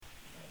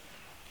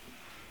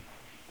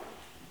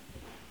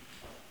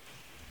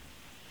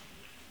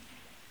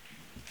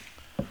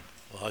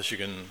Well,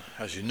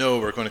 as you know,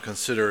 we're going to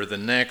consider the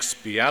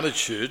next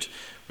beatitude,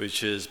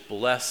 which is,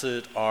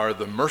 "Blessed are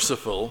the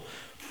merciful,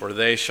 for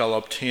they shall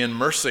obtain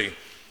mercy."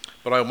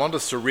 But I want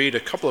us to read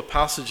a couple of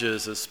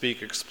passages that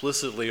speak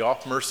explicitly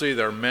of mercy.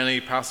 There are many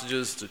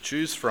passages to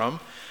choose from,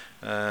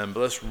 but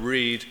let's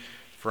read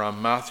from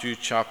Matthew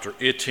chapter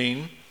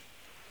 18.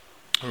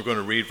 We're going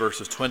to read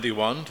verses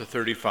 21 to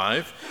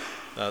 35.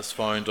 That's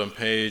found on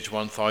page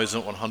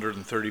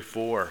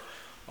 1134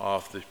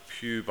 of the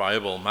Pew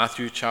Bible.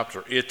 Matthew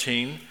chapter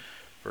 18,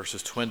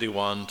 verses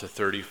 21 to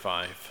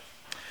 35.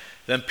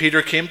 Then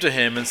Peter came to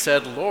him and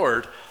said,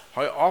 "Lord,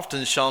 how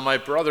often shall my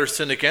brother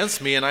sin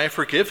against me and I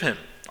forgive him?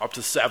 Up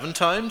to 7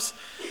 times?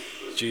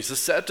 Jesus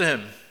said to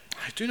him,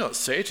 "I do not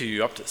say to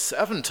you up to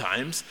 7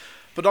 times,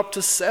 but up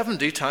to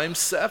 70 times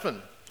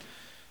 7.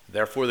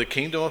 Therefore the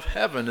kingdom of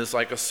heaven is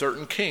like a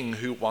certain king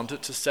who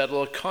wanted to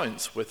settle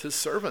accounts with his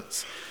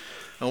servants.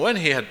 And when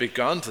he had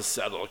begun to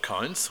settle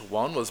accounts,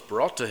 one was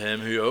brought to him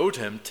who owed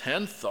him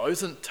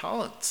 10,000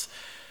 talents.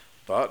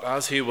 But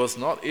as he was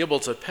not able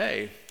to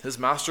pay, his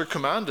master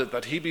commanded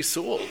that he be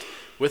sold,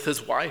 with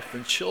his wife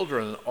and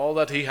children and all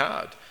that he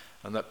had,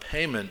 and that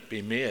payment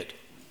be made.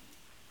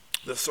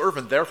 The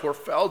servant therefore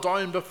fell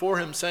down before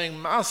him,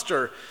 saying,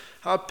 'Master,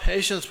 have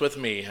patience with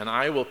me, and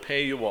I will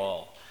pay you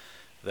all.'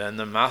 Then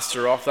the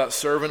master of that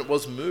servant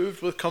was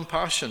moved with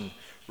compassion,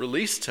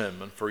 released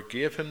him, and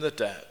forgave him the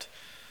debt.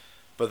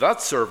 But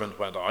that servant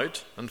went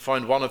out and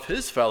found one of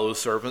his fellow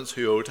servants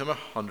who owed him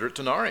 100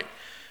 denarii.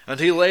 And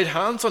he laid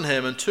hands on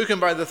him and took him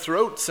by the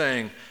throat,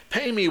 saying,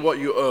 'Pay me what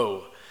you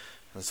owe.'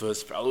 And so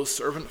his fellow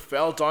servant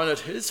fell down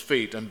at his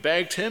feet and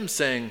begged him,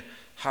 saying,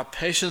 'Have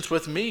patience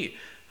with me,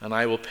 and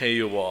I will pay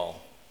you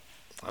all.'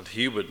 And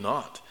he would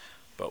not,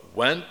 but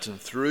went and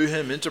threw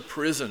him into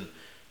prison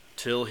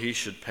till he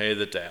should pay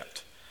the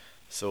debt.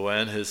 So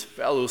when his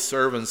fellow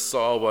servants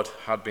saw what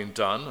had been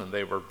done, and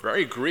they were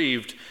very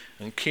grieved,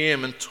 and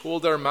came and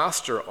told their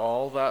master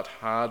all that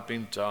had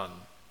been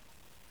done.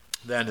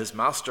 Then his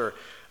master,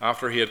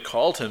 after he had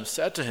called him,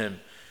 said to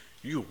him,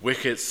 'You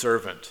wicked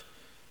servant,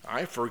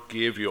 I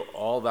forgave you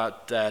all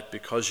that debt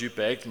because you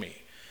begged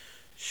me.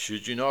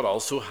 Should you not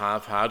also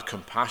have had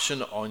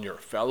compassion on your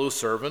fellow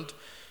servant,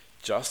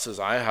 just as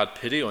I had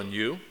pity on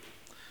you?'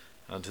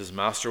 And his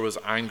master was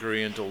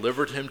angry and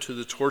delivered him to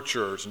the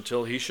torturers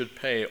until he should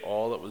pay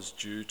all that was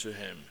due to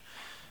him.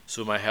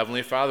 So my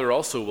heavenly Father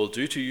also will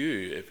do to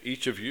you if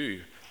each of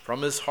you,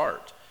 from his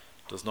heart,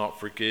 does not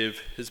forgive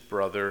his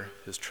brother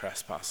his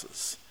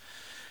trespasses."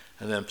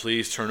 And then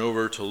please turn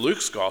over to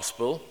Luke's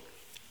Gospel,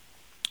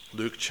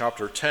 Luke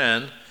chapter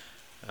 10,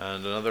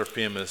 and another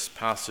famous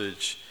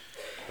passage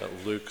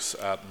that looks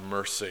at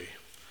mercy.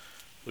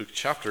 Luke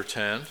chapter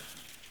 10.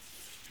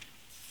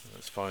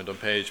 It's found on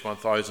page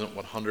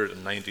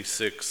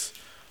 1196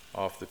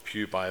 of the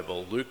Pew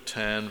Bible. Luke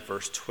 10,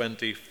 verse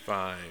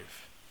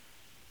 25.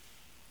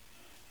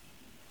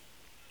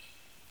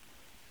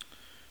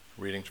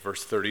 Reading to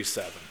verse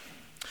 37.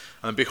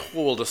 "And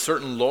behold, a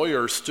certain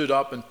lawyer stood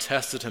up and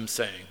tested him,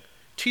 saying,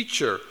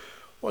 'Teacher,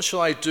 what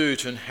shall I do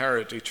to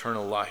inherit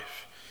eternal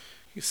life?'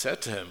 He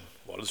said to him,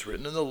 'What is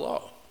written in the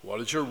law?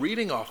 What is your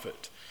reading of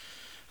it?'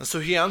 And so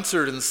he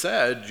answered and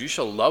said, 'You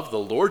shall love the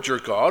Lord your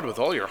God with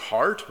all your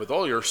heart, with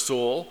all your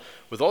soul,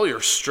 with all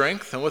your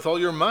strength, and with all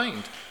your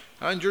mind,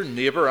 and your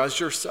neighbor as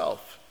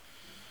yourself.'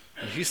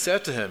 And he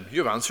said to him,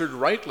 'You have answered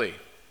rightly.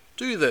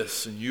 Do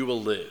this, and you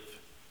will live.'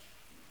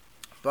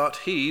 But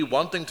he,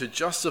 wanting to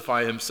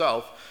justify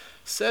himself,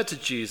 said to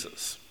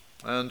Jesus,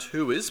 'And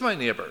who is my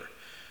neighbor?'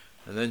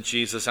 And then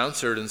Jesus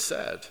answered and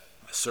said,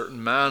 'A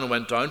certain man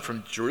went down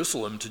from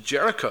Jerusalem to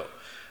Jericho,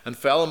 and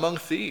fell among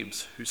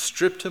thieves, who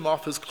stripped him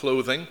of his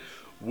clothing,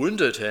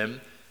 wounded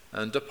him,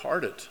 and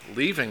departed,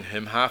 leaving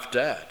him half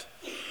dead.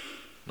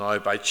 Now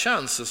by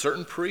chance a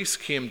certain priest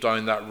came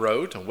down that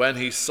road, and when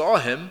he saw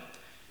him,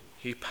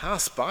 he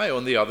passed by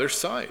on the other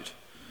side.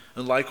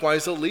 And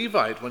likewise a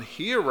Levite, when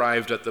he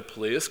arrived at the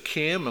place,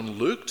 came and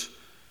looked,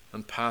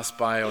 and passed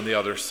by on the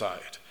other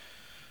side.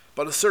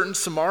 But a certain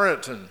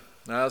Samaritan,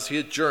 as he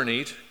had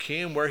journeyed,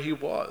 came where he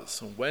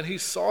was, and when he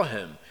saw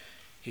him,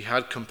 he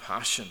had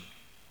compassion.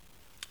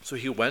 So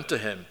he went to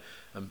him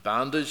and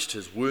bandaged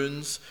his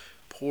wounds,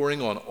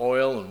 pouring on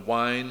oil and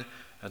wine,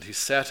 and he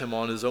set him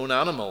on his own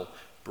animal,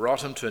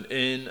 brought him to an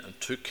inn,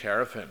 and took care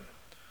of him.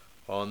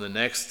 On the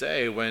next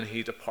day, when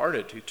he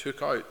departed, he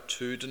took out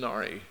 2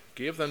 denarii,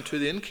 gave them to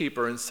the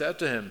innkeeper, and said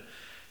to him,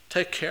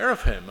 'Take care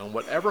of him, and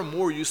whatever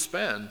more you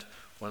spend,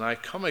 when I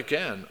come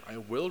again, I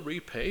will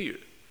repay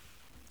you.'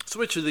 So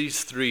which of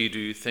these 3 do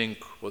you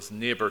think was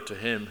neighbor to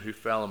him who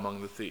fell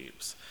among the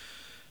thieves?"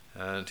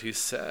 And he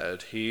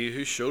said, "He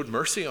who showed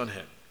mercy on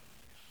him."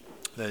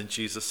 Then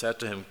Jesus said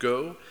to him,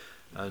 "Go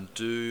and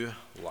do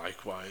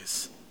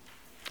likewise."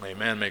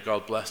 Amen. May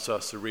God bless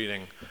us the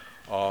reading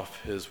of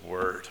his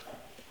word.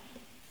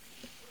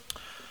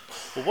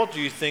 Well, what do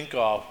you think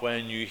of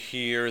when you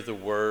hear the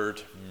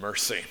word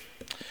mercy?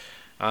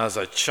 As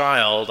a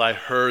child, I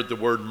heard the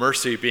word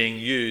mercy being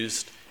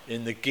used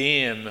in the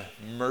game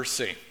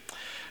Mercy.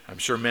 I'm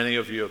sure many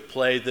of you have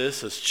played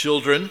this as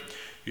children.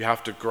 you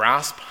have to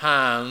grasp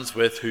hands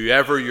with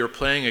whoever you're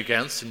playing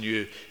against, and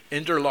you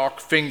interlock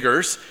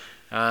fingers.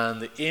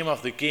 And the aim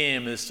of the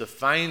game is to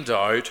find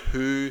out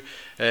who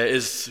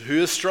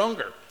is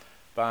stronger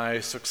by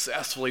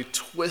successfully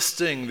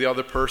twisting the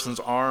other person's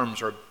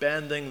arms or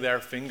bending their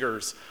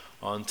fingers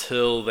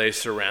until they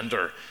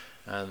surrender.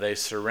 And they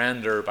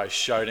surrender by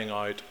shouting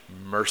out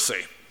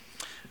mercy.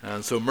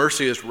 And so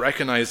mercy is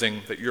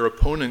recognizing that your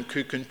opponent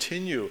could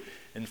continue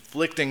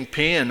inflicting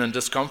pain and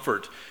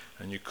discomfort,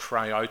 and you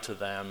cry out to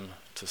them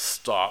to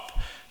stop.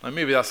 Now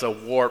maybe that's a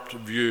warped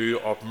view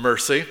of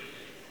mercy.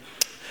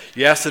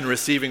 Yes, in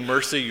receiving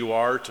mercy you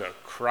are to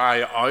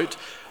cry out,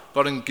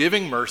 but in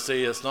giving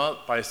mercy it's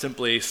not by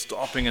simply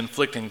stopping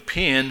inflicting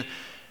pain.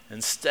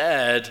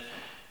 Instead,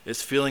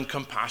 it's feeling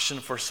compassion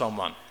for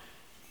someone.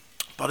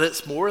 But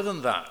it's more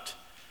than that.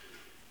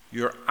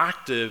 You're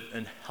active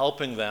in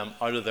helping them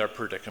out of their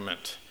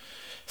predicament.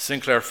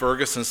 Sinclair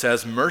Ferguson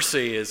says,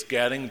 mercy is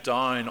getting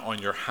down on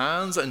your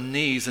hands and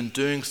knees and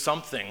doing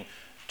something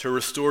to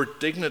restore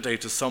dignity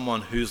to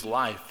someone whose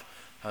life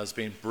has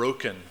been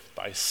broken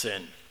by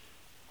sin.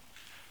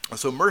 And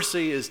so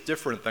mercy is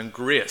different than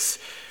grace.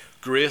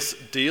 Grace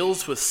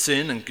deals with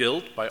sin and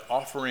guilt by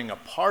offering a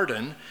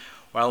pardon,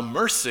 while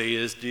mercy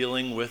is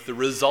dealing with the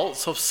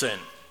results of sin,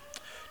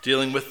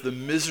 dealing with the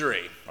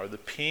misery or the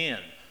pain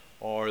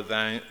or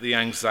the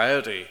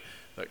anxiety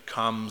that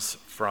comes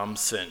from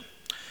sin.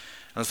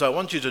 And so I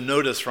want you to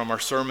notice from our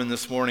sermon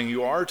this morning,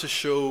 you are to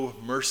show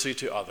mercy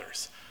to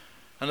others.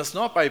 And it's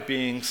not by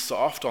being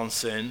soft on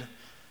sin,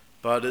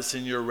 but it's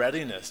in your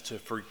readiness to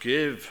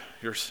forgive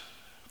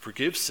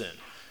sin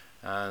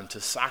and to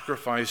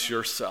sacrifice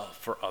yourself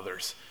for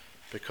others,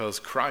 because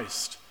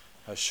Christ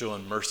has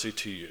shown mercy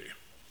to you.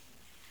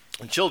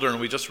 And children,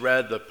 we just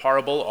read the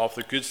parable of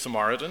the Good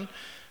Samaritan,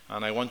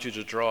 and I want you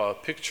to draw a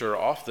picture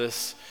of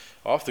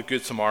the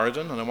Good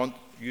Samaritan, and I want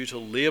you to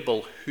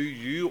label who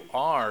you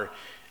are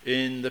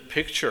in the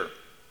picture.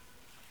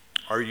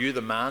 Are you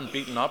the man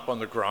beaten up on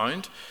the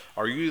ground?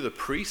 Are you the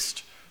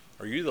priest?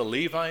 Are you the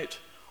Levite?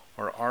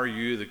 Or are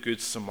you the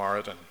Good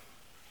Samaritan?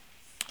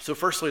 So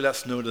firstly,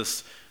 let's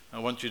notice, I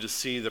want you to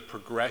see the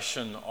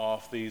progression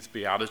of these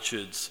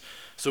Beatitudes.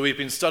 So we've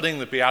been studying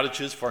the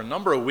Beatitudes for a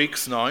number of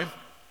weeks now.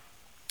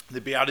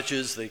 The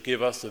Beatitudes, they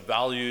give us the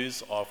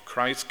values of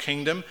Christ's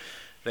kingdom.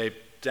 They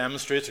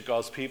demonstrate to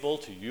God's people,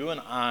 to you and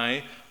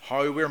I,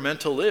 how we're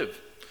meant to live.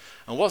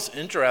 And what's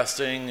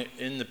interesting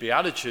in the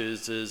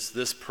Beatitudes is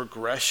this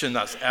progression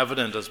that's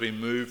evident as we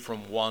move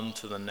from one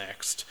to the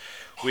next.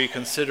 We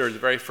considered the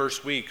very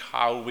first week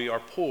how we are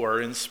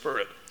poor in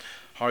spirit,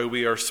 how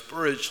we are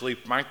spiritually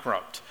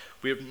bankrupt.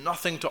 We have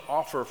nothing to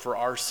offer for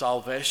our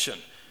salvation,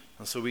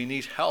 and so we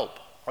need help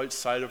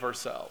outside of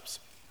ourselves.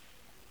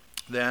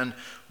 Then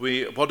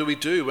what do we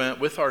do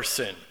with our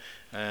sin?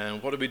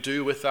 And what do we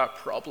do with that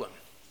problem?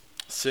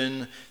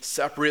 Sin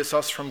separates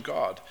us from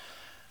God,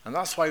 and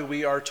that's why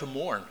we are to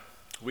mourn.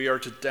 We are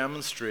to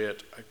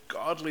demonstrate a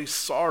godly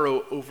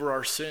sorrow over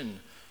our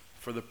sin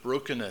for the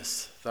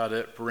brokenness that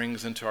it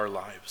brings into our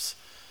lives.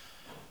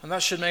 And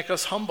that should make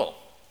us humble.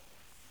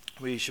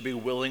 We should be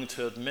willing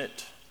to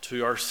admit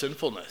to our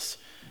sinfulness.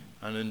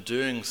 And in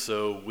doing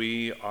so,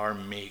 we are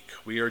meek,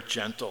 we are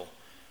gentle,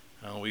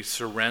 and we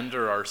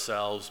surrender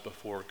ourselves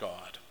before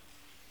God.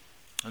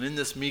 And in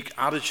this meek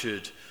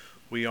attitude,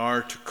 we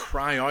are to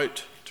cry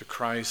out to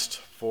Christ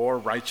for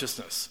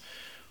righteousness.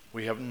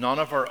 We have none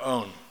of our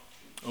own.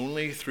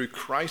 Only through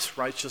Christ's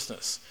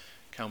righteousness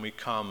can we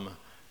come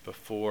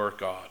before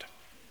God.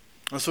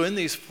 And so in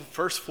these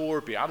first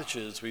four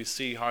Beatitudes, we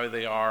see how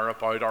they are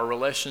about our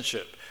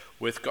relationship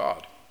with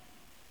God.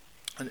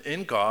 And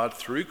in God,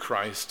 through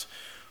Christ,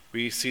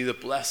 we see the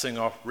blessing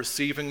of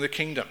receiving the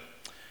kingdom,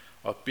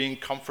 of being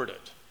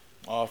comforted,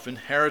 of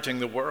inheriting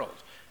the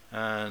world,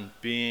 and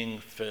being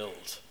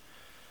filled.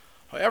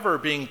 However,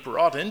 being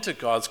brought into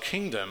God's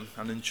kingdom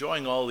and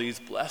enjoying all these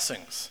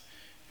blessings,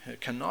 it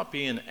cannot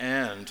be an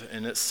end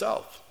in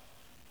itself.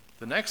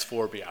 The next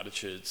four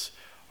Beatitudes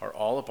are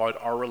all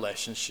about our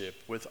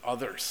relationship with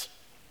others.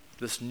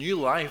 This new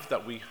life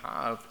that we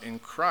have in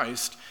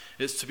Christ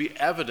is to be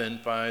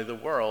evident by the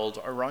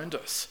world around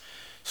us.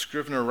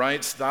 Scrivener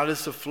writes, that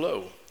is the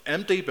flow,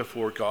 empty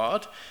before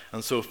God,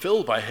 and so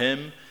filled by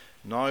him,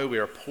 now we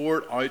are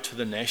poured out to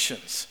the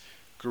nations.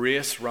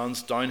 Grace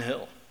runs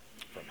downhill,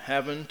 from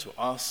heaven to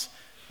us,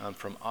 and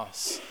from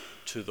us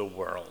to the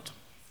world.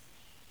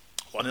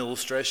 One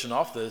illustration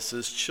of this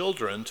is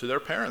children to their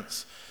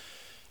parents.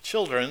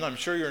 Children, I'm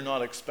sure you're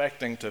not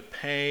expecting to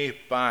pay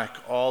back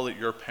all that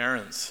your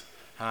parents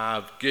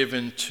have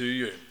given to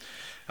you.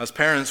 As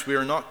parents, we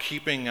are not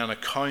keeping an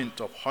account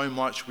of how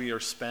much we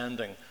are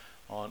spending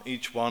on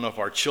each one of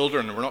our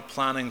children. We're not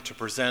planning to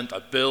present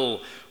a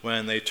bill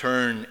when they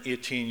turn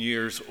 18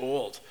 years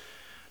old.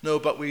 No,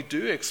 but we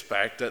do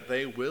expect that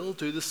they will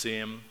do the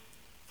same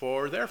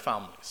for their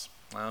families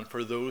and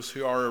for those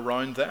who are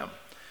around them.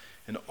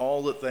 In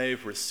all that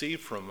they've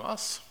received from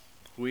us,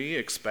 we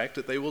expect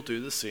that they will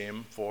do the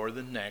same for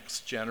the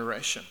next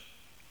generation.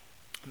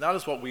 And that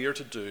is what we are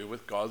to do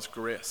with God's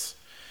grace.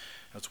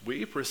 As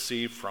we've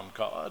received from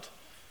God,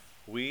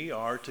 We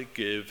are to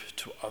give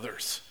to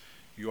others.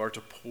 You are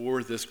to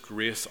pour this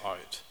grace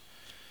out.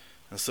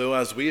 And so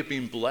as we have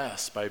been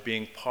blessed by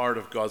being part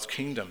of God's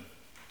kingdom,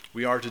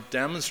 we are to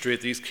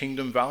demonstrate these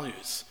kingdom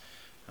values.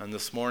 And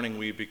this morning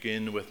we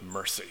begin with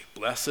mercy.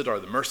 Blessed are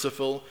the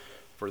merciful,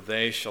 for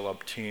they shall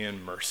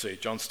obtain mercy.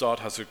 John Stott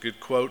has a good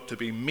quote: to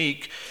be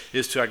meek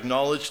is to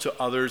acknowledge to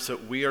others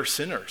that we are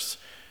sinners.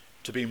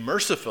 To be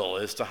merciful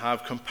is to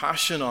have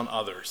compassion on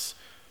others,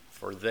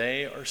 for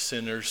they are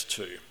sinners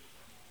too.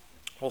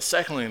 Well,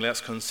 secondly,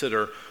 let's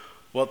consider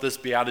what this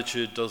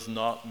beatitude does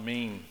not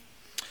mean.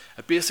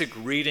 A basic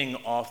reading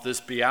of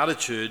this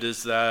beatitude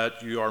is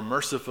that you are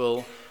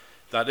merciful,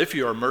 that if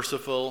you are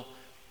merciful,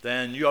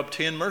 then you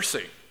obtain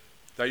mercy,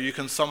 that you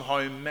can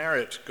somehow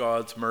merit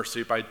God's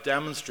mercy by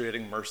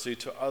demonstrating mercy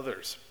to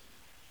others.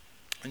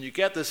 And you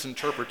get this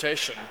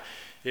interpretation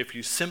if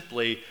you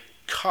simply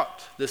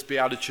cut this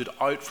beatitude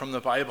out from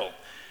the Bible.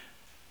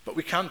 But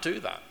we can't do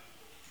that.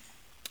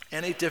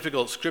 Any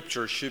difficult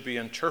scripture should be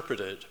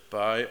interpreted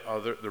by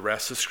the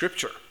rest of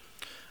Scripture.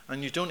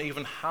 And you don't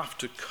even have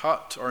to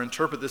cut or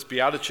interpret this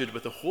beatitude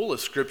with the whole of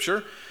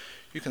Scripture.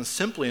 You can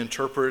simply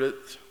interpret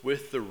it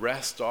with the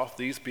rest of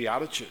these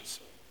beatitudes.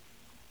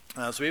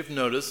 As we've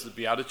noticed, the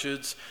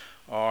beatitudes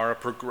are a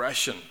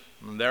progression,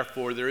 and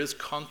therefore there is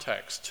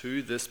context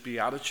to this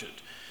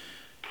beatitude.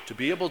 To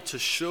be able to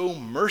show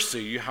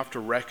mercy, you have to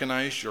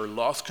recognize your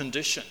lost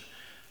condition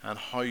and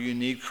how you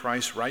need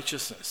Christ's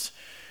righteousness.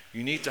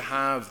 You need to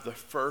have the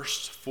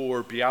first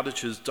 4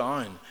 beatitudes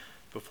down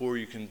before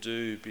you can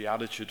do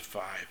Beatitude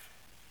 5.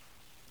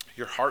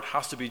 Your heart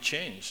has to be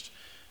changed,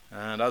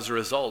 and as a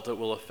result, it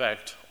will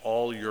affect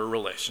all your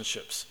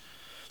relationships.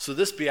 So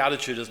this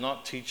beatitude is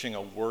not teaching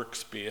a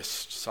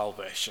works-based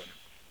salvation.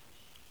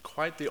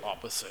 Quite the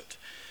opposite.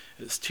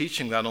 It's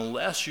teaching that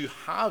unless you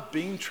have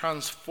been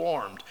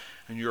transformed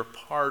and you're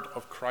part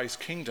of Christ's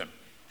kingdom,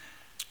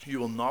 you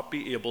will not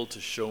be able to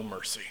show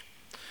mercy.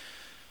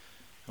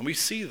 And we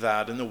see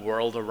that in the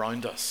world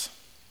around us.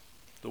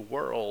 The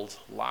world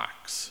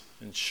lacks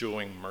in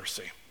showing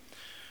mercy.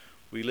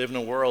 We live in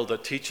a world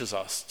that teaches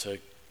us to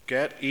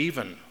get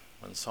even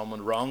when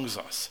someone wrongs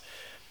us,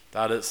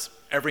 that it's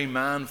every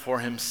man for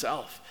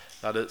himself,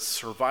 that it's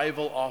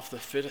survival of the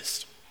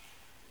fittest,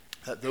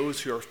 that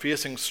those who are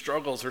facing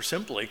struggles are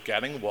simply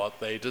getting what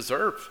they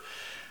deserve.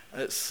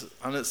 If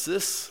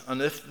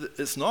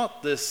it's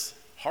not this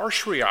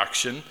harsh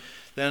reaction,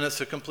 then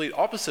it's a complete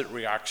opposite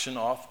reaction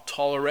of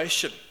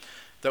toleration,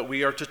 that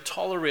we are to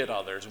tolerate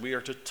others, we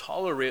are to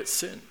tolerate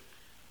sin,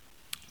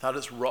 that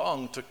it's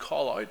wrong to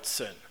call out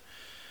sin.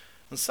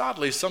 And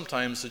sadly,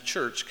 sometimes the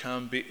church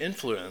can be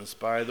influenced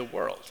by the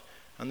world,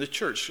 and the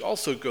church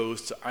also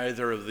goes to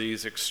either of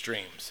these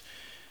extremes.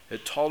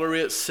 It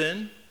tolerates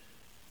sin,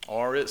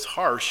 or it's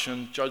harsh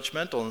and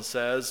judgmental and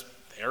says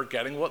they're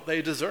getting what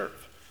they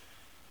deserve.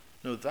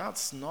 No,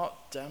 that's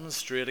not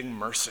demonstrating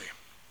mercy.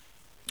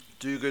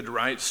 Do-good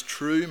writes,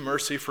 true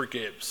mercy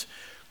forgives.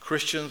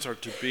 Christians are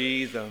to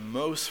be the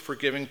most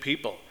forgiving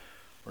people.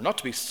 We're not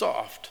to be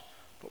soft,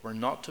 but we're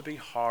not to be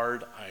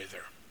hard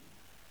either.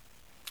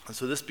 And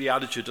so this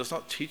beatitude does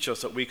not teach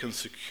us that we can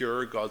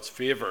secure God's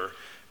favor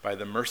by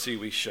the mercy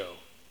we show.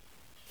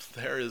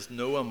 There is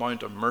no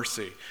amount of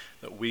mercy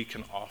that we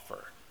can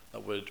offer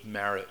that would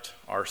merit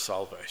our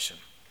salvation.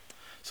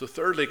 So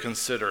thirdly,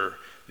 consider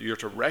that you're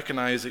to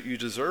recognize that you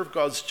deserve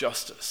God's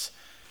justice,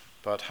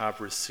 but have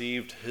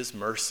received his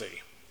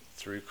mercy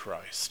through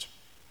Christ.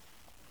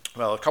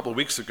 Well, a couple of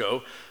weeks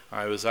ago,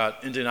 I was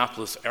at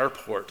Indianapolis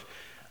Airport,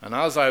 and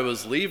as I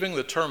was leaving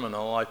the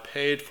terminal, I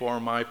paid for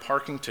my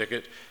parking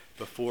ticket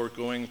before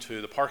going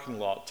to the parking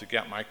lot to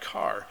get my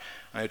car.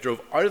 And I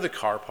drove out of the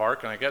car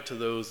park, and I get to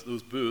those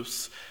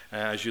booths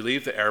as you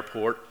leave the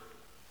airport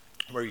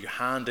where you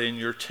hand in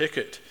your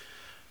ticket.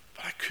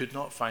 But I could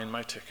not find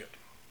my ticket.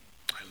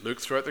 I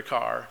looked throughout the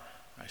car.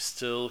 I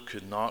still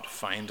could not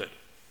find it.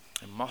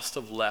 I must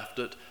have left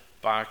it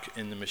back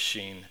in the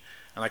machine.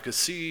 And I could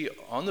see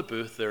on the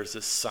booth there's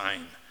this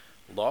sign,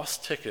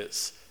 lost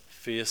tickets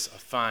face a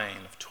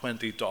fine of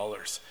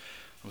 $20.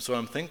 And so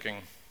I'm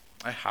thinking,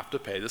 I have to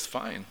pay this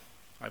fine.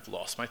 I've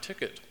lost my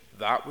ticket.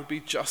 That would be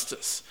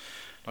justice.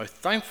 Now,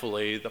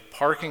 thankfully, the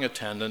parking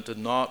attendant did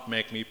not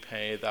make me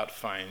pay that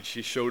fine.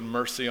 She showed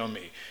mercy on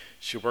me.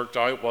 She worked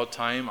out what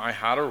time I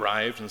had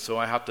arrived, and so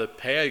I had to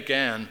pay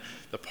again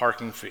the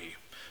parking fee.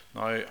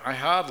 Now, I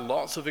had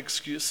lots of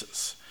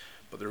excuses,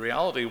 but the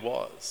reality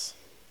was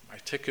my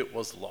ticket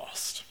was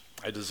lost.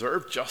 I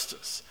deserved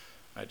justice.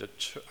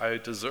 I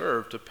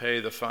deserved to pay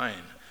the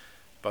fine,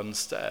 but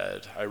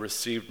instead I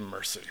received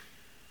mercy.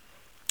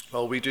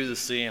 Well, we do the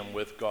same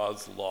with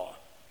God's law.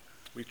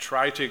 We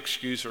try to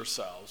excuse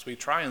ourselves. We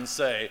try and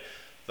say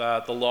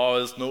that the law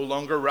is no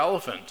longer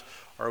relevant,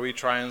 or we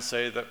try and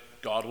say that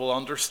God will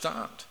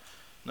understand.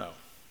 No,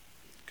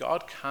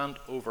 God can't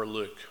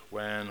overlook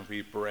when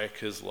we break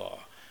his law.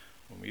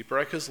 When we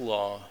break his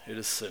law, it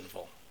is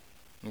sinful.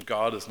 And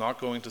God is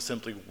not going to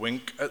simply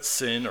wink at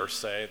sin or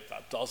say,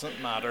 that doesn't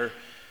matter.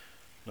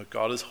 No,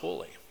 God is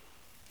holy,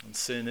 and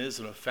sin is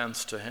an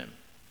offense to him.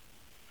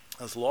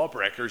 As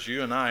lawbreakers,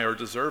 you and I are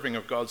deserving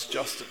of God's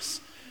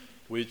justice,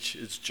 which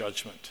is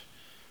judgment.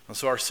 And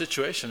so our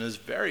situation is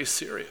very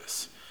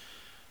serious.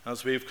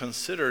 As we've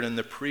considered in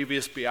the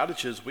previous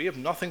Beatitudes, we have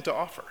nothing to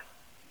offer.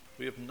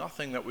 We have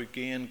nothing that would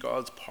gain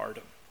God's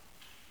pardon.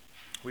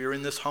 We are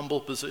in this humble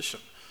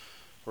position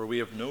where we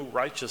have no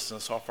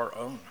righteousness of our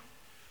own.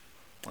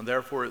 And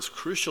therefore it's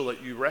crucial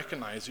that you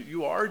recognize that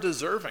you are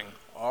deserving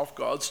of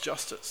God's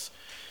justice.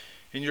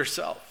 In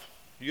yourself,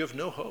 you have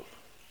no hope.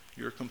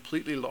 You're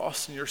completely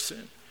lost in your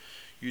sin.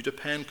 You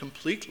depend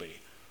completely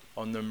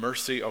on the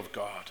mercy of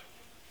God.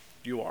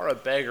 You are a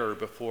beggar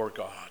before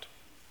God.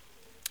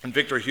 In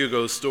Victor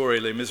Hugo's story,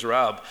 Les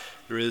Miserables,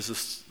 there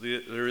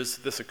is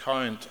this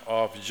account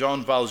of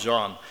Jean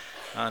Valjean,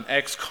 an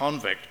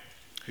ex-convict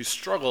who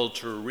struggled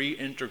to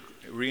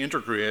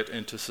reintegrate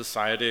into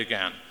society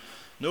again.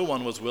 No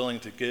one was willing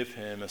to give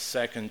him a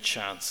second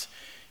chance.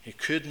 He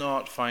could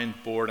not find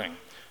boarding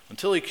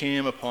until he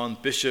came upon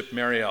Bishop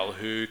Myriel,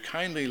 who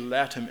kindly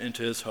let him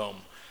into his home.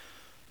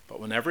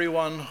 But when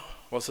everyone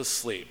was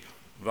asleep,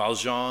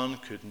 Valjean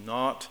could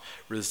not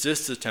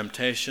resist the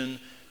temptation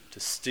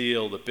to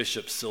steal the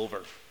bishop's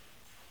silver.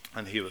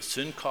 And he was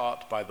soon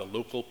caught by the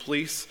local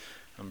police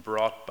and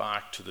brought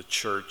back to the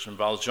church. And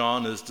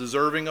Valjean is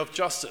deserving of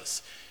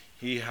justice.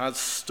 He had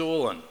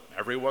stolen.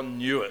 Everyone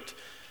knew it.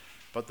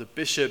 But the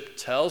bishop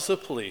tells the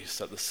police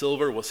that the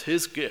silver was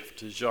his gift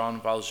to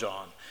Jean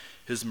Valjean.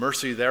 His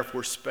mercy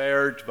therefore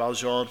spared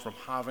Valjean from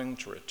having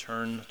to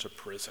return to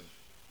prison.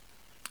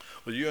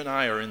 Well, you and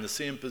I are in the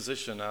same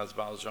position as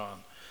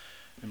Valjean.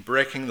 In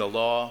breaking the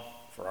law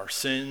for our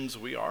sins,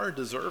 we are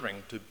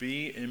deserving to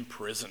be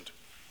imprisoned.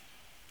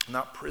 And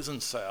that prison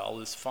cell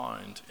is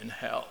found in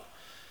hell.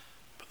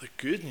 But the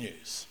good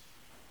news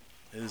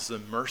is the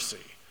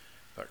mercy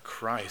that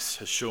Christ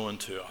has shown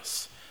to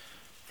us.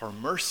 For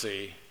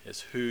mercy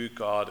is who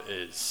God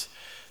is.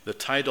 The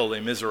title,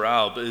 Les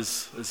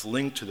Miserables, is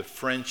linked to the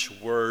French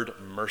word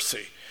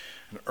mercy.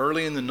 And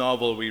early in the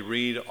novel, we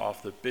read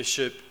of the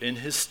bishop in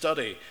his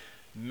study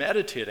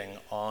meditating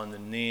on the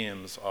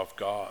names of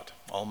God: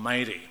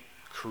 Almighty,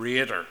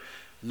 Creator,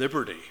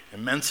 Liberty,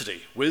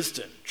 Immensity,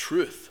 Wisdom,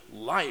 Truth,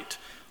 Light,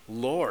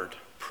 Lord,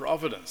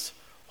 Providence,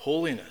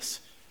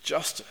 Holiness,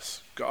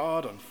 Justice,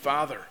 God and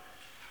Father.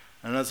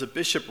 And as the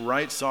bishop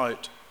writes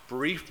out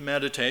brief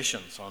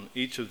meditations on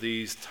each of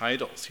these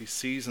titles he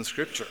sees in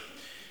Scripture,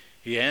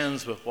 he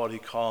ends with what he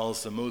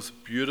calls the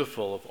most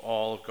beautiful of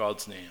all of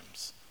God's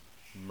names: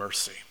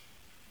 mercy.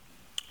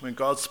 When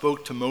God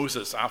spoke to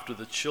Moses after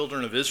the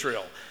children of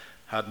Israel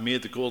had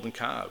made the golden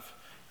calf,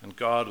 and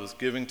God was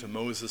giving to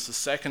Moses the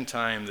second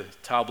time the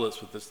tablets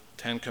with the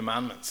 10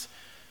 Commandments,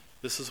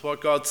 this is what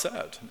God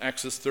said in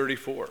Exodus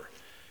 34.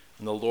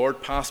 And the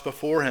Lord passed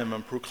before him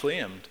and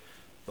proclaimed,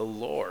 the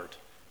Lord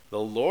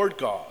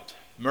God,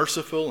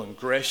 merciful and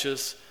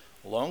gracious,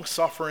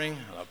 long-suffering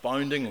and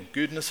abounding in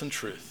goodness and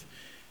truth,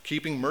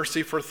 keeping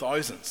mercy for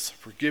thousands,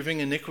 forgiving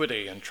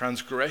iniquity and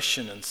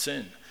transgression and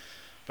sin,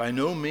 by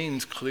no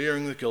means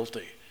clearing the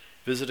guilty,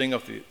 visiting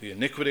of the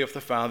iniquity of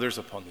the fathers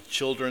upon the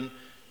children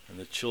and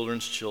the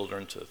children's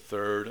children to the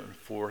third and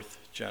fourth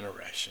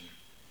generation.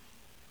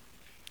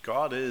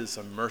 God is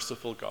a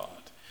merciful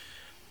God.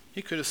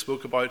 He could have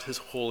spoke about his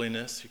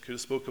holiness. He could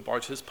have spoke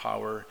about his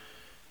power.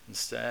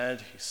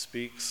 Instead, he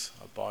speaks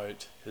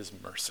about his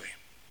mercy.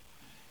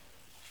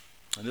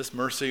 And this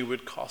mercy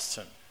would cost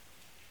him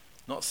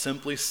not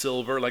simply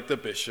silver like the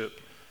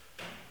bishop,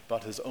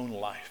 but his own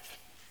life.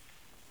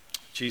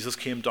 Jesus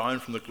came down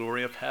from the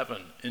glory of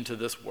heaven into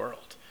this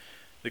world,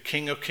 the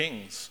King of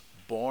Kings,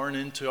 born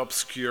into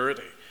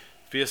obscurity,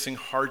 facing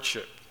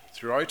hardship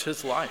throughout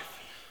his life,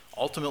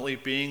 ultimately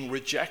being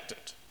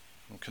rejected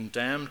and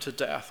condemned to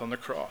death on the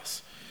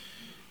cross.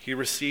 He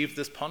received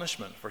this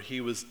punishment, for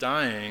he was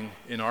dying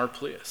in our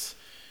place.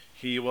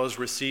 He was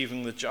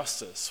receiving the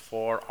justice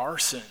for our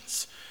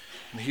sins,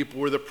 and he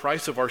bore the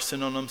price of our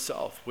sin on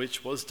himself,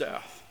 which was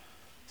death,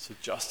 so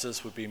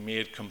justice would be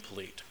made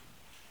complete.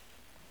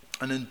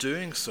 And in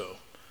doing so,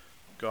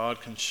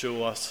 God can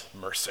show us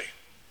mercy.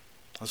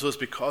 And so it's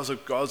because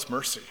of God's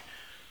mercy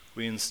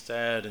we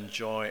instead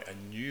enjoy a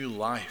new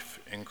life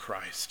in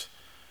Christ.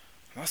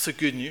 And that's the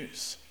good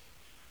news.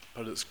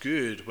 But it's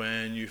good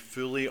when you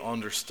fully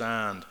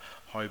understand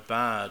how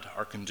bad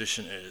our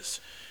condition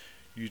is.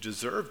 You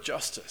deserve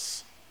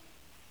justice,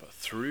 but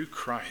through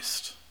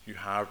Christ you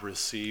have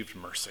received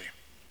mercy.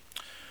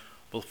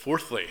 Well,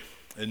 fourthly,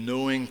 in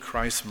knowing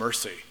Christ's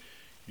mercy,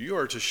 you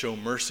are to show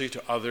mercy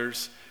to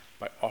others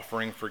by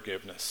offering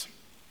forgiveness.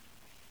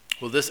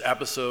 Well, this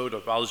episode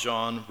of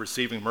Valjean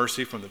receiving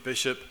mercy from the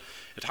bishop,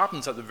 it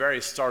happens at the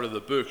very start of the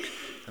book.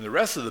 In the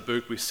rest of the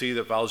book, we see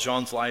that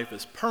Valjean's life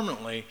is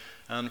permanently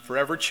and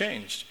forever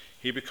changed.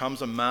 He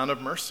becomes a man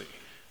of mercy.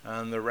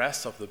 And the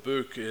rest of the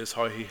book is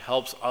how he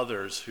helps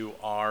others who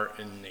are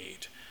in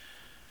need.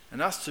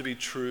 And that's to be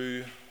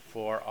true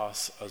for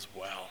us as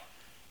well.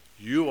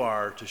 You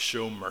are to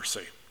show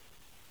mercy.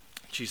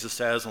 Jesus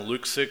says in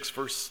Luke 6,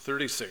 verse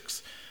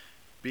 36,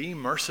 "Be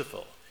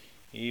merciful,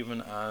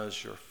 even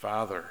as your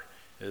Father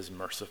is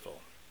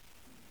merciful."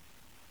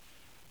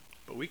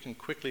 but we can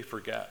quickly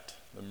forget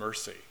the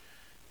mercy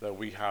that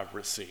we have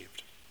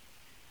received.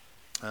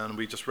 And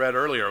we just read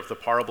earlier of the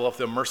parable of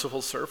the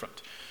merciful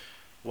servant,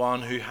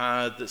 one who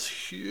had this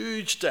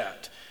huge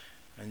debt,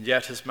 and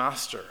yet his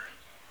master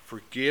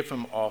forgave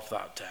him of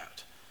that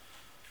debt.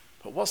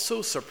 But what's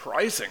so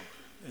surprising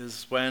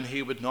is when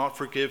he would not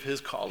forgive his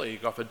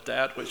colleague of a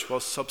debt which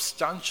was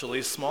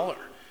substantially smaller.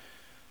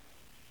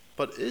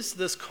 But is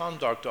this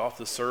conduct of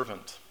the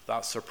servant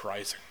that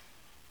surprising?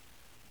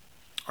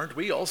 Aren't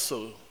we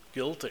also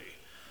guilty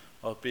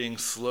of being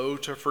slow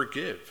to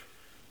forgive,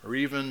 or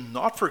even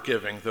not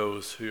forgiving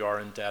those who are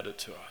indebted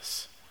to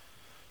us?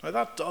 Now,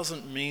 that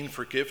doesn't mean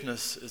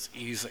forgiveness is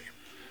easy.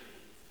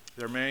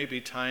 There may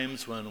be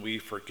times when we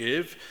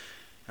forgive,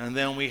 and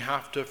then we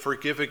have to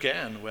forgive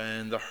again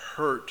when the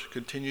hurt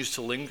continues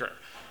to linger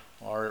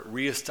or it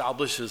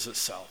reestablishes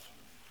itself.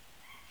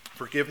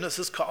 Forgiveness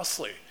is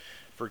costly.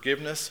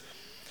 Forgiveness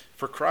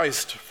for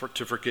Christ,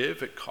 to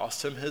forgive, it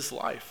cost him his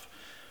life.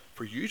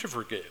 For you to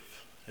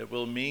forgive, it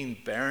will mean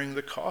bearing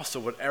the cost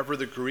of whatever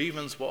the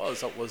grievance was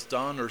that was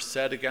done or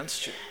said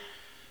against you.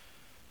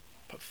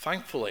 But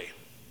thankfully,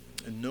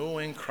 in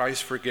knowing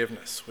Christ's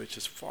forgiveness, which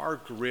is far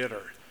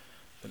greater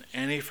than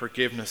any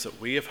forgiveness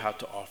that we have had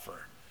to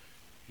offer,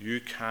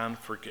 you can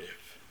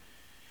forgive.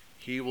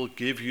 He will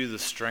give you the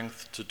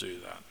strength to do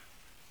that.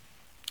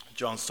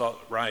 John Stott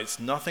writes,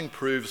 "Nothing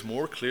proves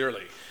more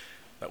clearly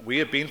that we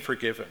have been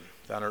forgiven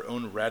than our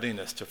own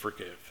readiness to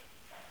forgive.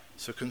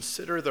 So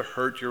consider the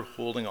hurt you're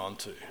holding on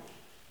to.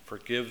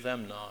 Forgive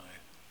them now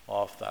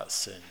of that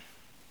sin."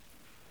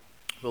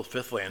 Well,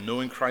 fifthly, in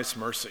knowing Christ's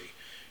mercy,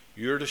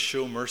 you're to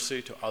show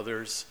mercy to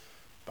others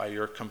by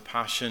your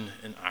compassion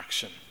in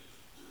action.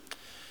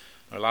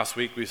 Now, last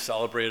week we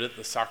celebrated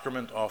the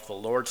sacrament of the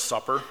Lord's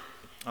Supper,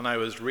 and I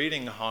was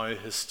reading how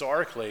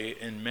historically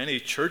in many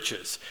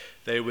churches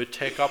they would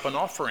take up an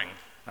offering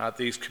at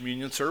these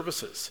communion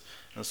services.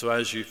 And so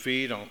as you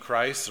feed on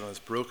Christ and his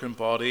broken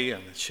body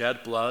and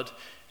shed blood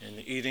in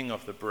the eating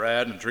of the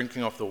bread and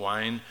drinking of the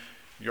wine,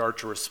 you are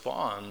to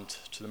respond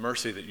to the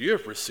mercy that you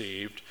have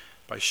received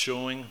by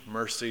showing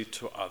mercy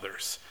to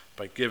others,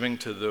 by giving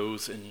to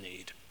those in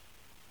need.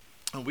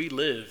 And we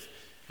live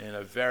in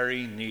a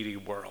very needy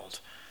world,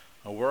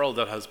 a world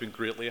that has been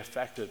greatly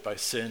affected by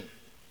sin.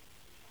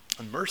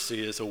 And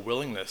mercy is a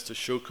willingness to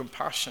show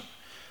compassion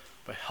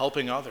by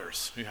helping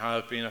others who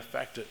have been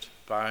affected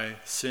by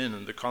sin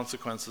and the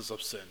consequences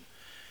of sin.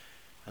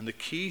 And the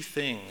key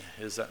thing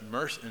is that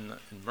in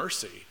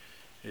mercy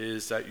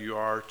is that you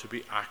are to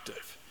be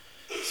active.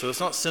 So it's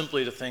not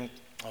simply to think,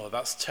 oh,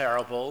 that's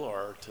terrible,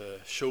 or to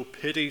show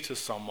pity to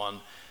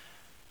someone.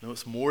 No,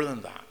 it's more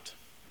than that.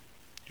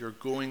 You're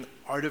going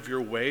out of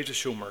your way to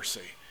show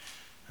mercy,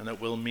 and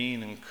it will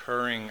mean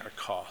incurring a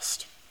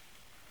cost.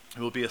 It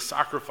will be a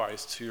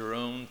sacrifice to your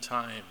own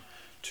time,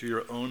 to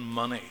your own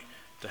money,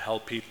 to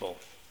help people.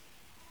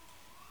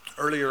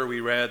 Earlier we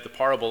read the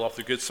parable of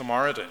the Good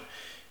Samaritan.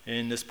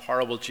 In this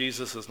parable,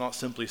 Jesus is not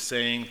simply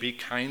saying, be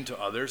kind to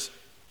others.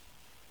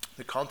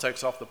 The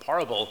context of the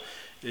parable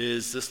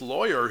is this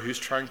lawyer who's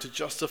trying to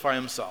justify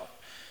himself.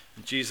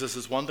 And Jesus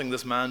is wanting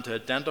this man to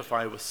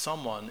identify with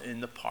someone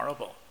in the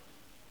parable.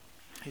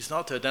 He's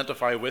not to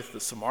identify with the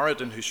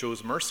Samaritan who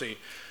shows mercy,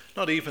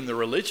 not even the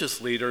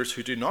religious leaders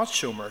who do not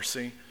show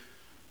mercy,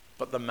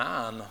 but the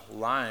man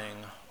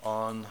lying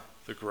on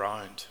the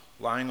ground,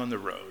 lying on the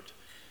road.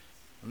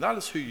 And that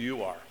is who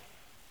you are.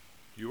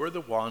 You are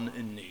the one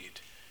in need.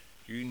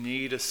 You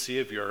need a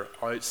savior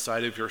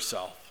outside of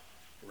yourself.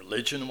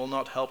 Religion will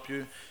not help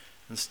you.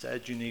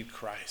 Instead, you need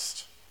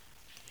Christ.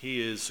 He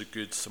is a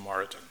good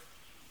Samaritan.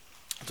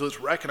 So it's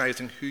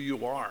recognizing who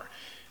you are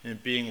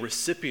and being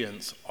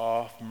recipients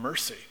of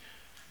mercy,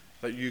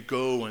 that you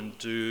go and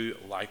do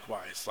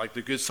likewise. Like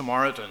the Good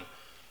Samaritan,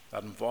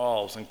 that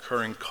involves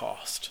incurring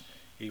cost,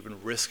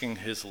 even risking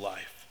his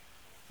life.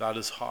 That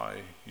is how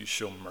you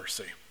show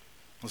mercy.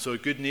 And so a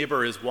good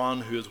neighbor is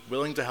one who is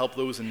willing to help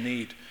those in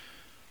need,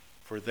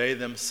 for they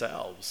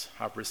themselves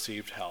have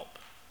received help.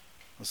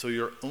 And so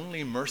you're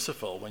only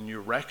merciful when you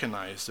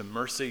recognize the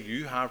mercy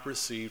you have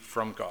received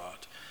from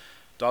God.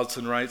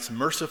 Dodson writes,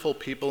 merciful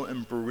people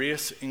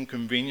embrace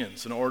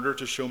inconvenience in order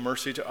to show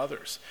mercy to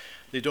others.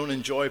 They don't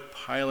enjoy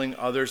piling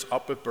others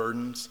up with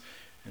burdens,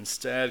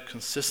 instead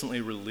consistently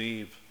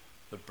relieve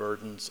the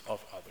burdens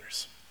of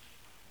others.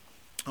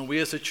 And we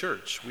as a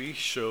church, we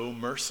show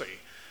mercy.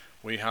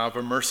 We have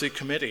a mercy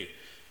committee.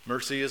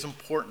 Mercy is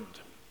important.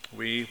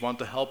 We want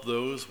to help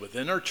those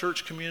within our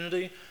church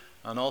community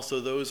and also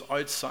those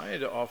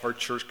outside of our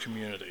church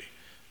community.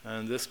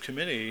 And this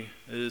committee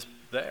is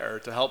there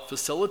to help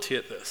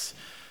facilitate this.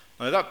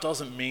 Now, that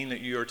doesn't mean that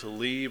you are to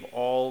leave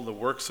all the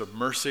works of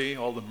mercy,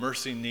 all the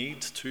mercy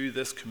needs to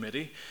this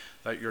committee,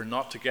 that you're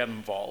not to get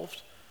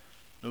involved.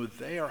 No,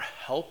 they are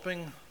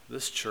helping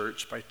this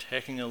church by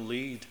taking a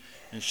lead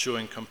in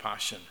showing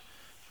compassion.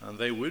 And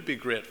they would be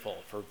grateful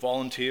for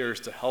volunteers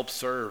to help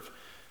serve.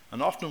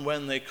 And often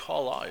when they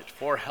call out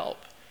for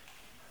help,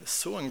 it's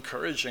so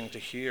encouraging to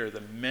hear the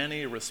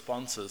many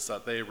responses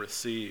that they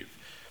receive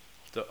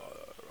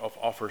of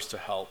offers to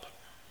help.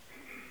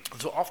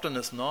 So often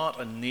it's not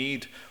a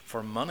need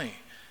for money,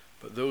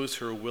 but those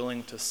who are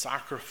willing to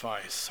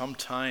sacrifice some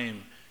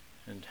time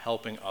in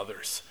helping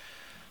others.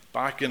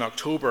 Back in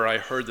October, I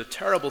heard the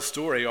terrible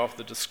story of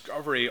the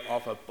discovery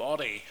of a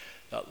body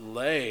that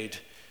laid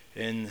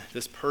in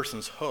this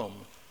person's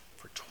home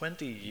for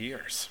 20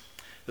 years.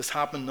 This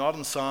happened not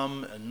in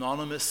some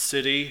anonymous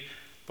city,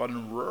 but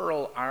in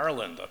rural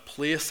Ireland, a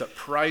place that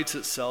prides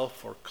itself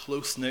for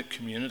close-knit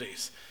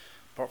communities.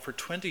 But for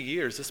 20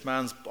 years, this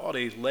man's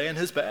body lay in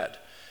his bed.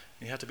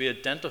 He had to be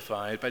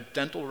identified by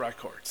dental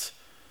records.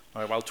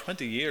 Now, while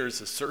 20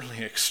 years is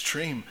certainly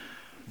extreme,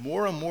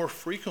 more and more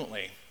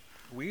frequently,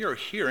 we are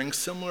hearing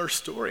similar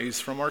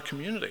stories from our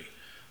community.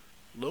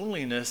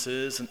 Loneliness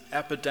is an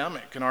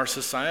epidemic in our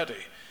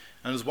society.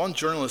 And as one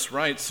journalist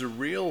writes, the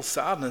real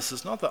sadness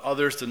is not that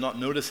others did not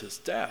notice his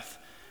death,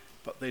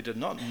 but they did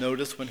not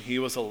notice when he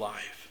was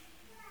alive.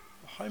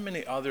 How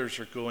many others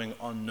are going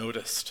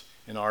unnoticed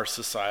in our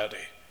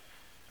society?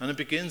 And it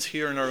begins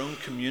here in our own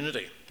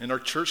community, in our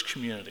church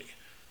community,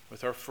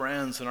 with our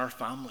friends and our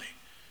family.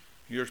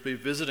 You're to be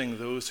visiting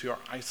those who are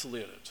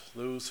isolated,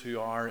 those who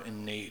are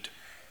in need.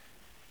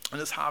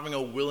 And it's having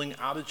a willing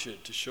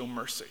attitude to show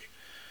mercy.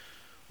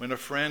 When a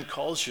friend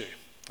calls you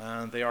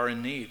and they are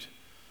in need,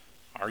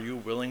 are you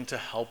willing to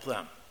help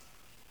them?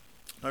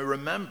 Now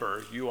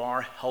remember, you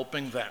are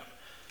helping them.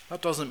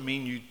 That doesn't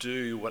mean you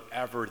do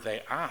whatever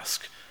they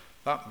ask.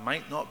 That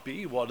might not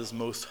be what is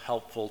most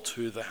helpful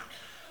to them.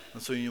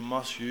 And so you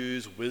must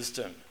use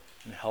wisdom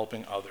in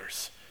helping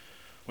others.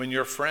 When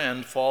your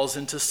friend falls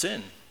into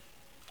sin,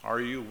 are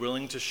you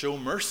willing to show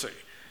mercy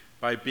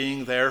by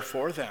being there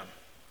for them?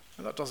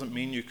 And that doesn't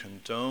mean you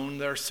condone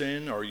their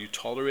sin or you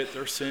tolerate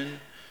their sin.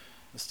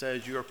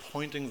 Instead, you are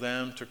pointing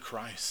them to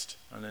Christ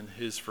and in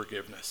his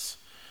forgiveness.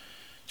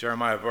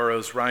 Jeremiah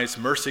Burroughs writes,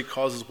 mercy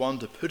causes one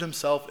to put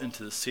himself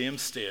into the same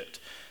state,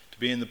 to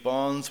be in the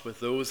bonds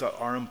with those that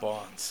are in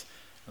bonds,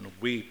 and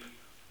weep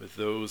with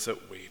those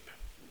that weep.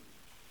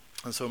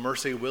 And so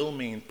mercy will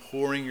mean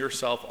pouring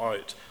yourself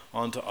out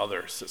onto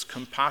others. It's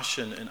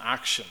compassion in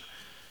action.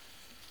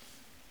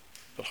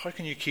 But how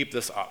can you keep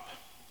this up?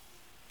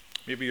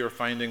 Maybe you're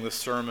finding this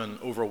sermon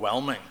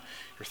overwhelming.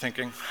 You're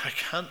thinking, I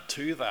can't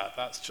do that.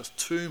 That's just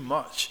too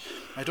much.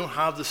 I don't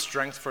have the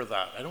strength for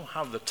that. I don't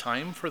have the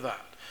time for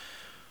that.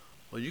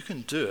 Well, you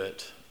can do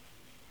it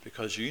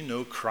because you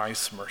know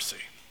Christ's mercy.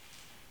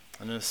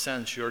 And in a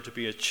sense, you're to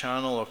be a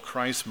channel of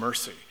Christ's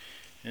mercy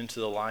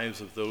into the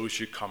lives of those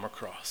you come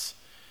across.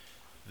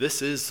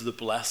 This is the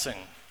blessing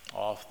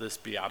of this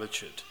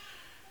beatitude.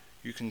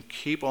 You can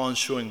keep on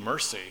showing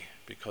mercy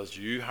because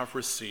you have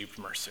received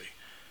mercy.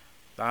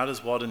 That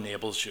is what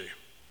enables you.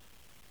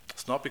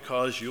 It's not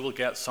because you will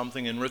get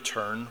something in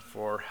return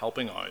for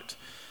helping out.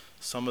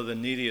 Some of the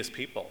neediest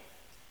people,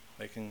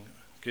 they can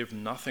give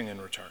nothing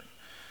in return.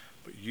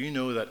 But you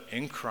know that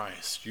in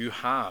Christ you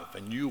have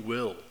and you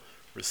will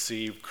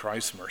receive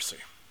Christ's mercy.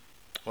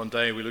 One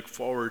day we look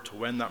forward to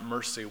when that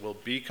mercy will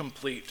be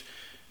complete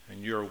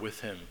and you are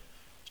with him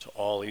to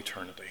all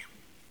eternity.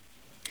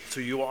 So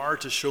you are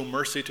to show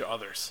mercy to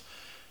others,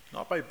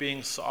 not by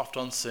being soft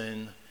on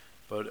sin,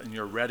 but in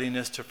your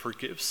readiness to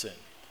forgive sin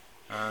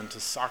and to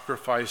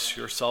sacrifice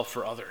yourself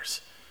for others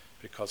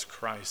because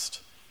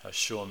Christ has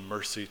shown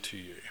mercy to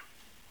you.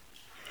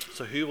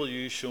 So who will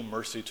you show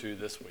mercy to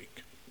this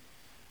week?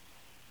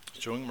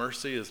 Showing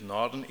mercy is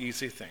not an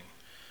easy thing.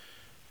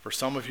 For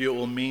some of you, it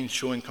will mean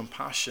showing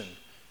compassion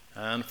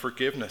and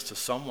forgiveness to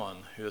someone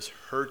who has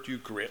hurt you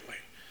greatly.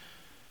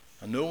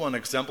 And no one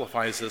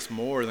exemplifies this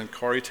more than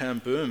Corrie ten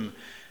Boom.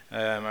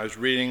 I was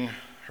reading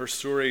her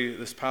story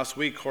this past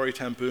week. Corrie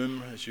ten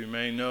Boom, as you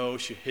may know,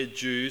 she hid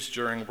Jews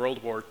during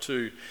World War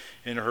II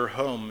in her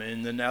home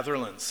in the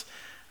Netherlands.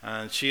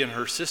 And she and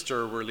her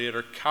sister were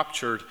later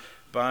captured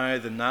by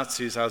the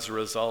Nazis as a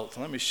result.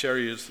 Let me share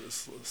you a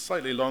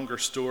slightly longer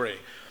story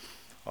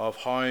of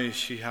how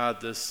she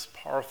had this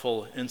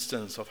powerful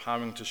instance of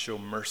having to show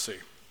mercy.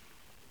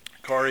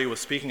 Corrie was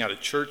speaking at a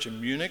church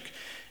in Munich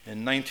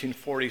in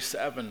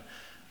 1947,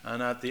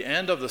 and at the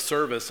end of the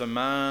service, a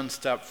man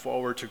stepped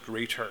forward to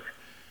greet her.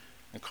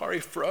 And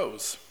Corrie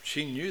froze.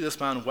 She knew this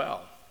man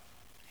well.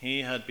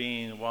 He had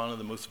been one of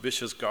the most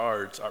vicious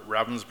guards at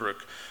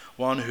Ravensbrück,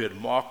 one who had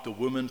mocked the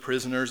women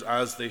prisoners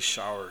as they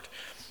showered.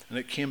 And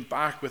it came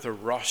back with a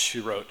rush, she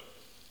wrote.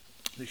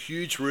 The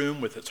huge room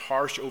with its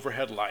harsh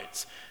overhead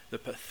lights, the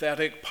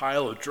pathetic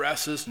pile of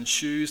dresses and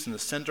shoes in the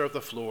center of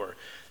the floor,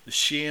 the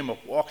shame of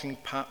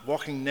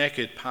walking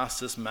naked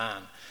past this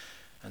man.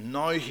 And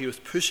now he was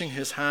pushing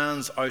his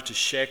hands out to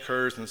shake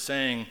hers and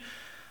saying,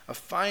 a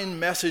fine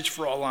message,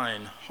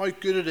 Fraulein. How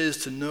good it is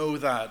to know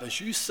that,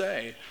 as you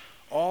say,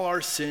 all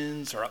our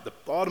sins are at the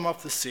bottom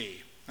of the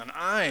sea. And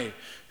I,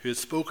 who had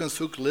spoken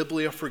so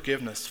glibly of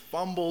forgiveness,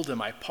 fumbled in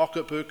my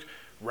pocketbook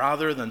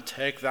rather than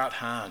take that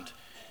hand.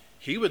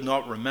 He would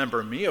not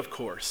remember me, of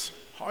course.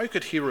 How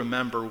could he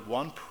remember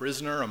one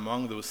prisoner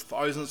among those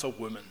thousands of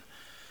women?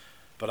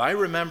 But I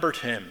remembered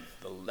him,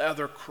 the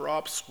leather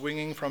crop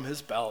swinging from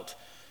his belt.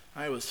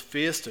 I was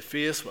face to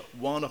face with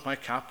one of my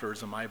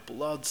captors, and my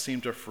blood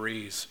seemed to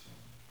freeze.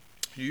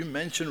 You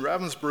mentioned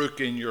Ravensbrück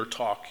in your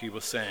talk, he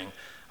was saying.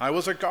 I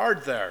was a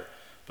guard there.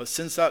 But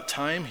since that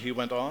time, he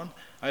went on,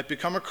 I've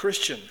become a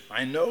Christian.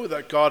 I know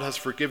that God has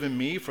forgiven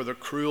me for the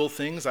cruel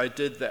things I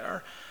did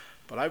there,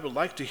 but I would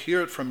like to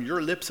hear it from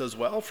your lips as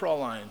well,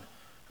 Fräulein.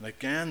 And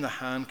again the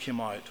hand came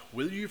out.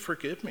 Will you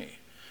forgive me?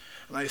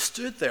 And I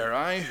stood there,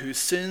 I whose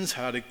sins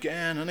had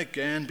again and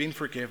again been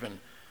forgiven,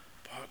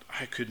 but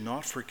I could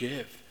not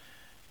forgive.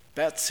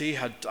 Betsy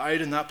had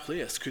died in that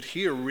place. Could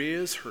he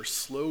erase her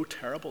slow,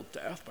 terrible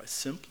death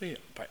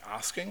by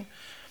asking?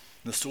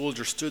 And the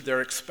soldier stood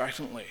there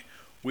expectantly,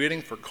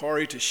 waiting for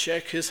Corrie to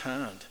shake his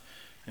hand.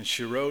 And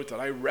she wrote that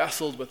I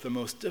wrestled with the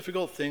most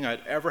difficult thing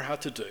I'd ever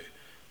had to do,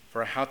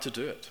 for I had to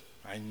do it.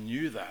 I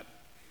knew that.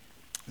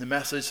 The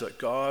message that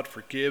God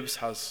forgives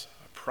has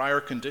a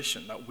prior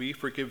condition, that we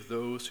forgive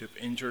those who have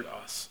injured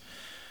us.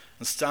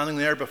 And standing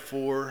there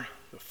before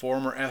the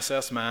former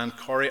SS man,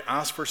 Corrie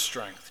asked for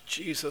strength.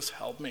 Jesus,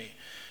 help me,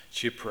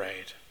 she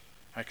prayed.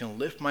 I can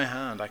lift my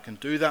hand. I can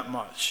do that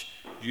much.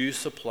 You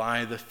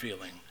supply the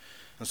feeling.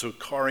 And so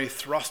Corrie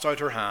thrust out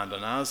her hand,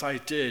 and as I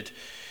did,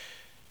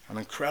 an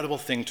incredible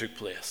thing took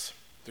place.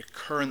 The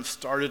current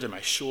started in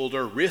my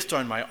shoulder, raced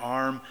down my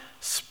arm,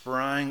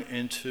 sprang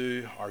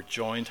into our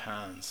joined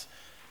hands.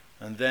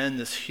 And then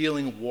this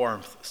healing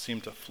warmth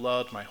seemed to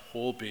flood my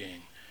whole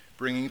being,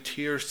 bringing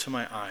tears to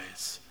my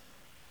eyes.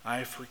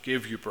 I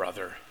forgive you,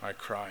 brother, I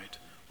cried,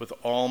 with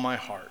all my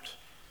heart.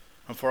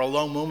 And for a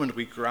long moment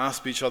we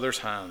grasped each other's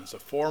hands, the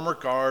former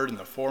guard and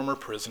the former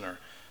prisoner.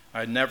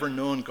 I had never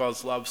known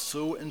God's love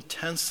so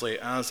intensely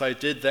as I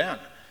did then.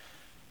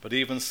 But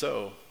even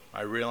so,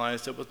 I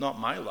realized it was not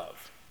my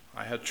love.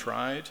 I had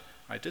tried.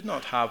 I did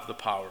not have the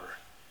power.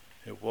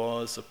 It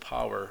was the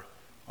power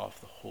of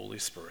the Holy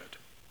Spirit.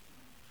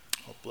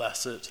 Oh,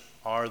 blessed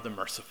are the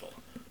merciful,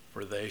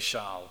 for they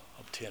shall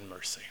obtain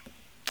mercy.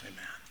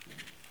 Amen.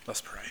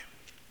 Let's pray.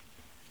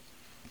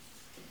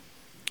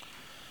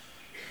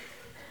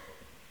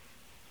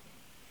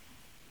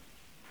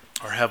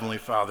 Our Heavenly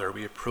Father,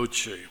 we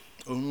approach you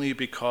only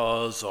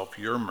because of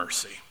your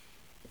mercy.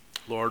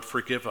 Lord,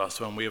 forgive us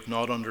when we have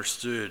not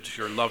understood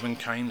your loving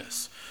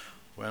kindness,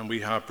 when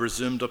we have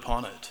presumed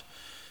upon it.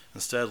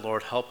 Instead,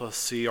 Lord, help us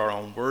see our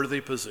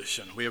unworthy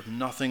position. We have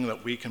nothing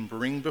that we can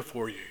bring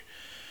before you,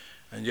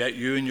 and yet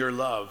you in your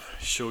love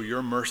show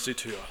your mercy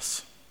to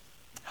us.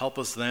 Help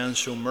us then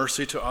show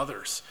mercy to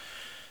others,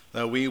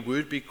 that we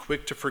would be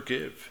quick to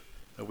forgive,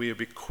 that we would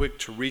be quick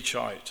to reach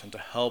out and to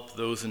help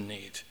those in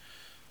need.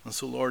 And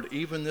so, Lord,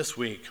 even this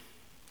week,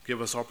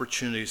 give us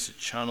opportunities to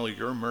channel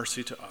your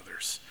mercy to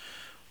others.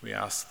 We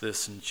ask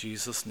this in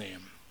Jesus'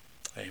 name.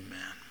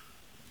 Amen.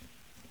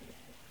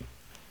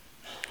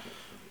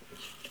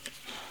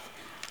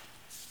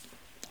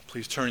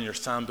 Please turn your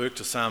psalm book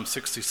to Psalm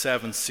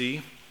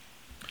 67c.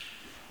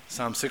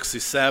 Psalm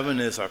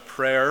 67 is a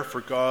prayer for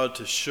God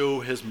to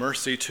show his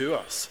mercy to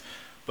us,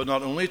 but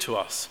not only to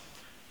us,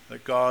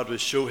 that God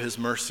would show his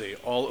mercy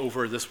all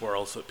over this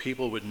world so that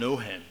people would know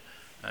him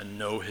and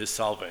know his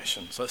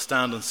salvation. So let's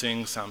stand and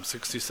sing Psalm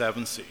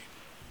 67c.